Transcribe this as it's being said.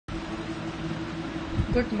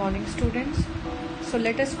Good morning, students. So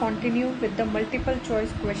let us continue with the multiple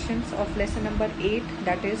choice questions of lesson number 8,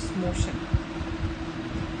 that is motion.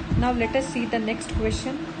 Now let us see the next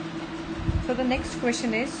question. So the next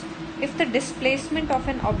question is, if the displacement of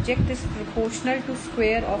an object is proportional to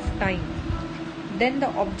square of time, then the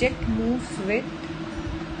object moves with,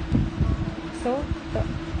 so the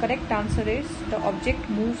correct answer is the object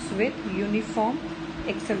moves with uniform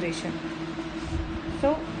acceleration.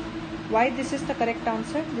 So why this is the correct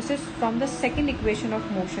answer? This is from the second equation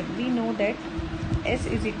of motion. We know that S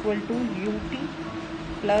is equal to ut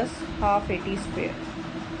plus half at square.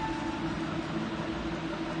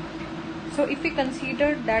 So if we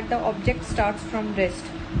consider that the object starts from rest,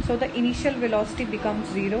 so the initial velocity becomes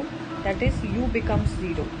 0, that is u becomes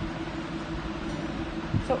 0.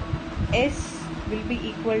 So S will be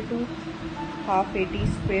equal to half at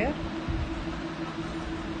square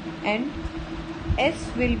and S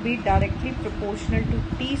will be directly proportional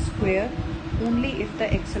to t square only if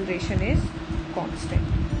the acceleration is constant.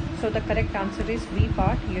 So the correct answer is B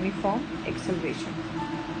part, uniform acceleration.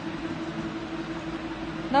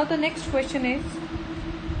 Now the next question is,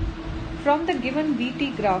 from the given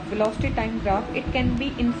VT graph, velocity time graph, it can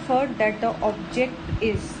be inferred that the object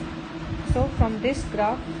is, so from this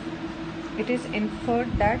graph it is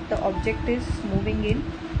inferred that the object is moving in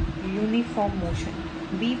uniform motion.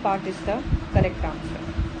 B part is the correct answer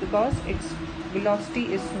because its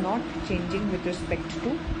velocity is not changing with respect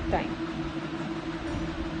to time.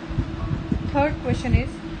 Third question is,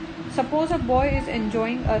 suppose a boy is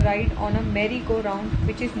enjoying a ride on a merry-go-round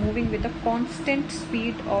which is moving with a constant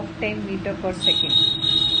speed of 10 meters per second.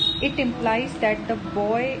 It implies that the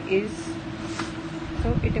boy is,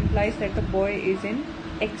 in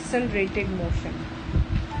accelerated motion.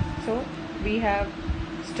 So we have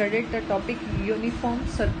studied the topic uniform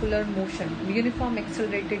circular motion, uniform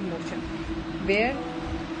accelerated motion, where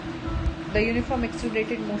the uniform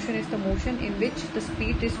accelerated motion is the motion in which the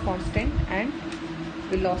speed is constant and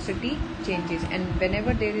velocity changes, and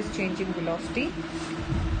whenever there is change in velocity,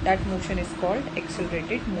 that motion is called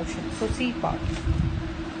accelerated motion. So C part.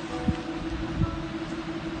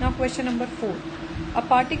 Now question number 4. A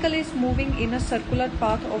particle is moving in a circular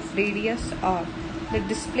path of radius r. The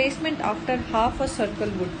displacement after half a circle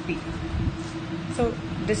would be. So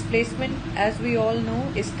displacement, as we all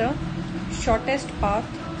know, is the shortest path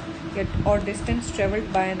or distance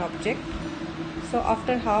traveled by an object. So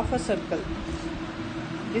after half a circle,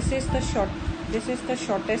 this is the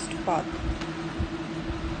shortest path.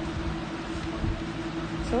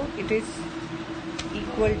 So it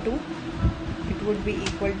would be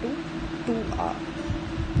equal to 2r.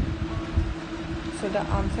 So the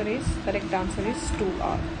correct answer is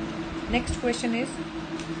 2r. Next question is,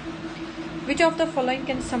 which of the following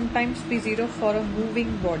can sometimes be 0 for a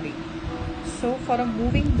moving body? So for a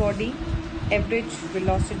moving body, average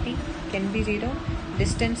velocity can be 0,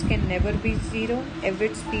 distance can never be 0,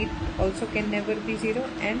 average speed also can never be 0,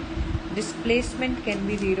 and displacement can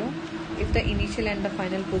be 0 if the initial and the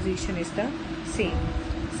final position is the same.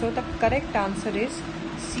 So the correct answer is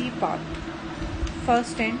C part,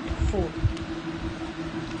 first and fourth.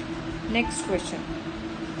 Next question.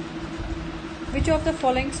 Which of the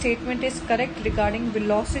following statement is correct regarding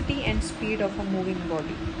velocity and speed of a moving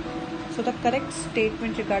body? So the correct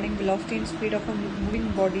statement regarding velocity and speed of a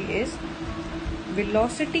moving body is,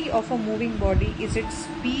 velocity of a moving body is its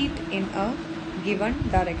speed in a given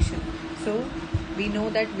direction. So we know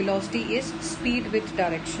that velocity is speed with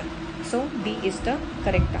direction. So D is the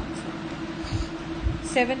correct answer.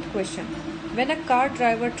 Seventh question. When a car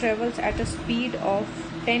driver travels at a speed of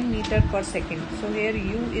 10 meters per second, so here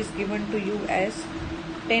u is given to you as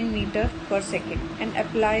 10 meters per second, and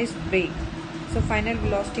applies brake, so final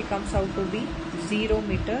velocity comes out to be 0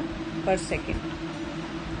 meters per second,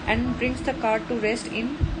 and brings the car to rest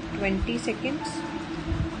in 20 seconds.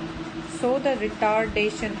 So the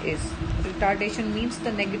retardation means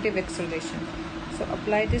the negative acceleration. So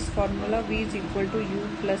apply this formula, v is equal to u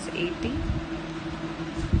plus at.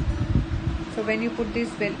 So when you put these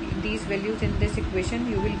values in this equation,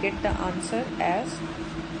 you will get the answer as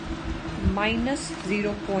minus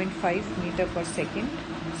 0.5 meter per second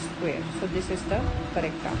square. So this is the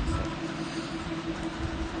correct answer.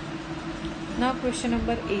 Now question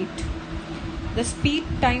number 8. The speed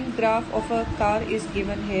time graph of a car is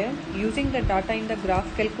given here. Using the data in the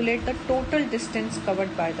graph, calculate the total distance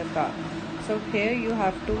covered by the car. So here you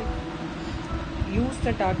have to use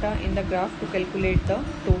the data in the graph to calculate the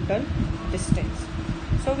total distance.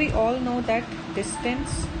 So we all know that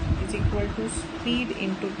distance is equal to speed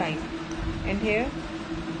into time, and here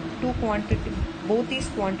both these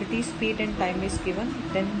quantities, speed and time, is given,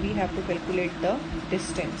 then we have to calculate the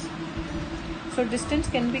distance. So distance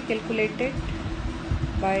can be calculated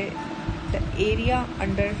by the area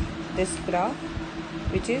under this graph,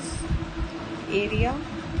 which is area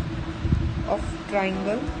of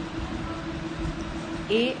triangle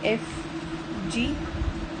AFG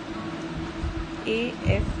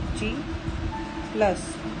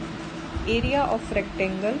plus area of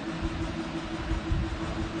rectangle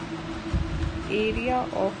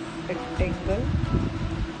AGOH.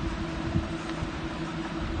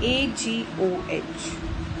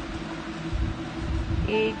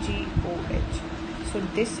 So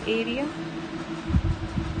this area,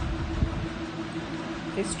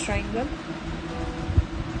 this triangle,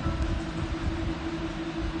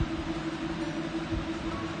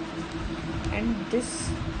 and this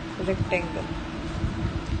rectangle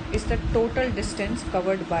is the total distance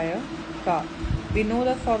covered by a car. We know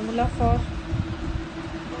the formula for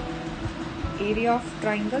area of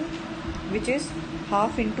triangle, which is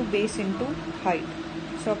half into base into height.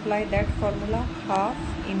 So apply that formula. Half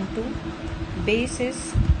into base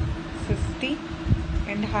is 50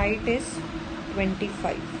 and height is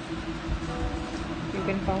 25. You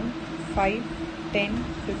can count 5, 10,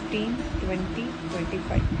 15, 20,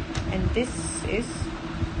 25, and this is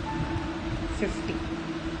 50.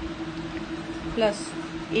 Plus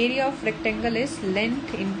area of rectangle is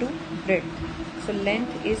length into breadth. So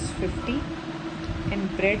length is 50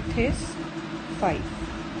 and breadth is 5.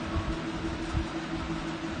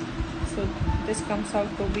 So this comes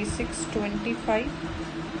out to be 625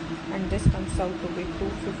 and this comes out to be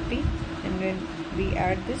 250, and when we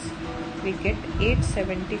add this we get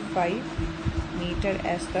 875 meter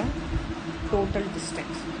as the total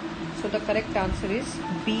distance. So the correct answer is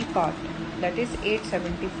B part, that is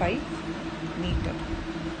 875 meter.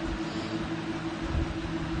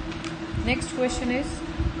 Next question is,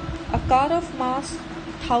 a car of mass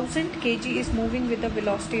 1000 kg is moving with a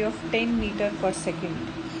velocity of 10 meter per second.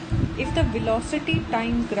 If the velocity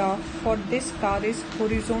time graph for this car is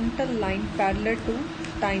horizontal line parallel to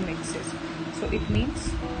time axis, so it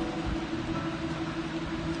means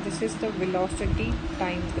this is the velocity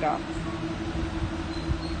time graph.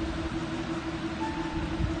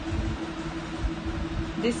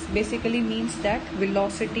 This basically means that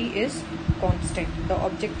velocity is constant. The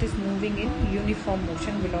object is moving in uniform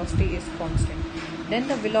motion, velocity is constant. Then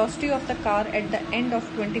the velocity of the car at the end of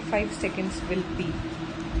 25 seconds will be.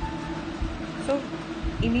 So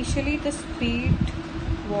initially the speed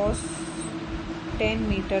was 10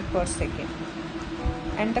 meter per second,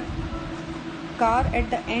 and the car at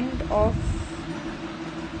the end of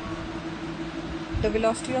the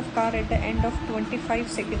velocity of car at the end of 25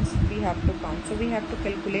 seconds we have to count. So we have to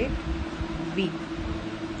calculate V.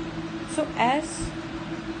 So as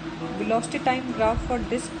velocity time graph for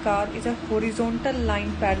this car is a horizontal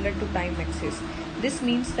line parallel to time axis, this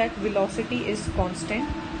means that velocity is constant,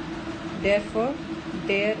 therefore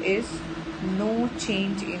there is no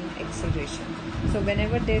change in acceleration. So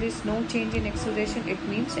whenever there is no change in acceleration, it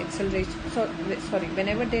means acceleration,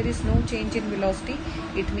 whenever there is no change in velocity,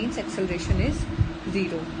 it means acceleration is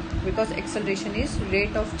 0, because acceleration is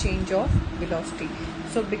rate of change of velocity.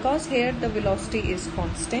 So because here the velocity is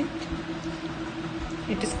constant,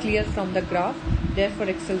 it is clear from the graph, therefore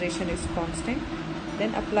acceleration is constant.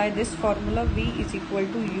 Then apply this formula, V is equal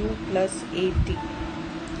to U plus AT.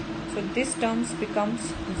 So this terms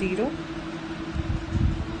becomes 0,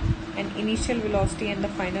 and initial velocity and the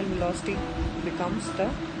final velocity becomes the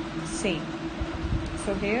same.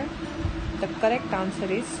 So here the correct answer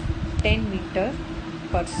is 10 meter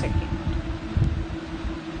per second.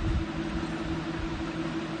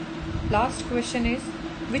 Last question is,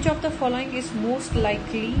 which of the following is most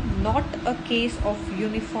likely not a case of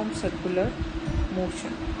uniform circular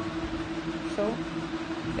motion? So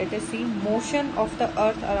let us see. Motion of the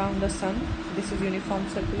earth around the sun, this is uniform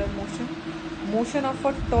circular motion. Motion of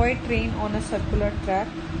a toy train on a circular track,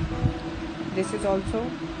 this is also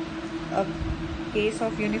a case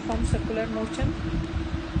of uniform circular motion.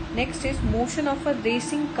 Next is motion of a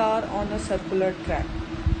racing car on a circular track.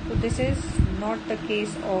 So this is not the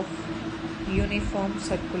case of uniform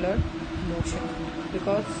circular motion,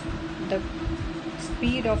 because the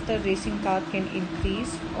speed of the racing car can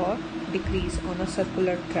increase or decrease on a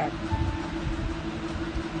circular track.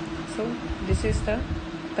 So this is the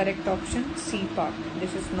correct option, C part.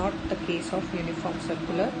 This is not the case of uniform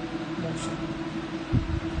circular motion.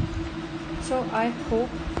 So I hope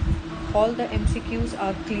all the MCQs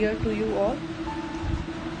are clear to you all.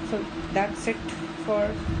 So that's it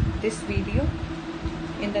for this video.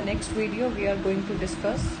 In the next video we are going to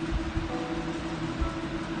discuss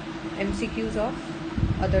MCQs of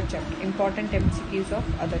other chapter, important MCQs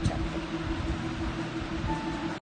of other chapter.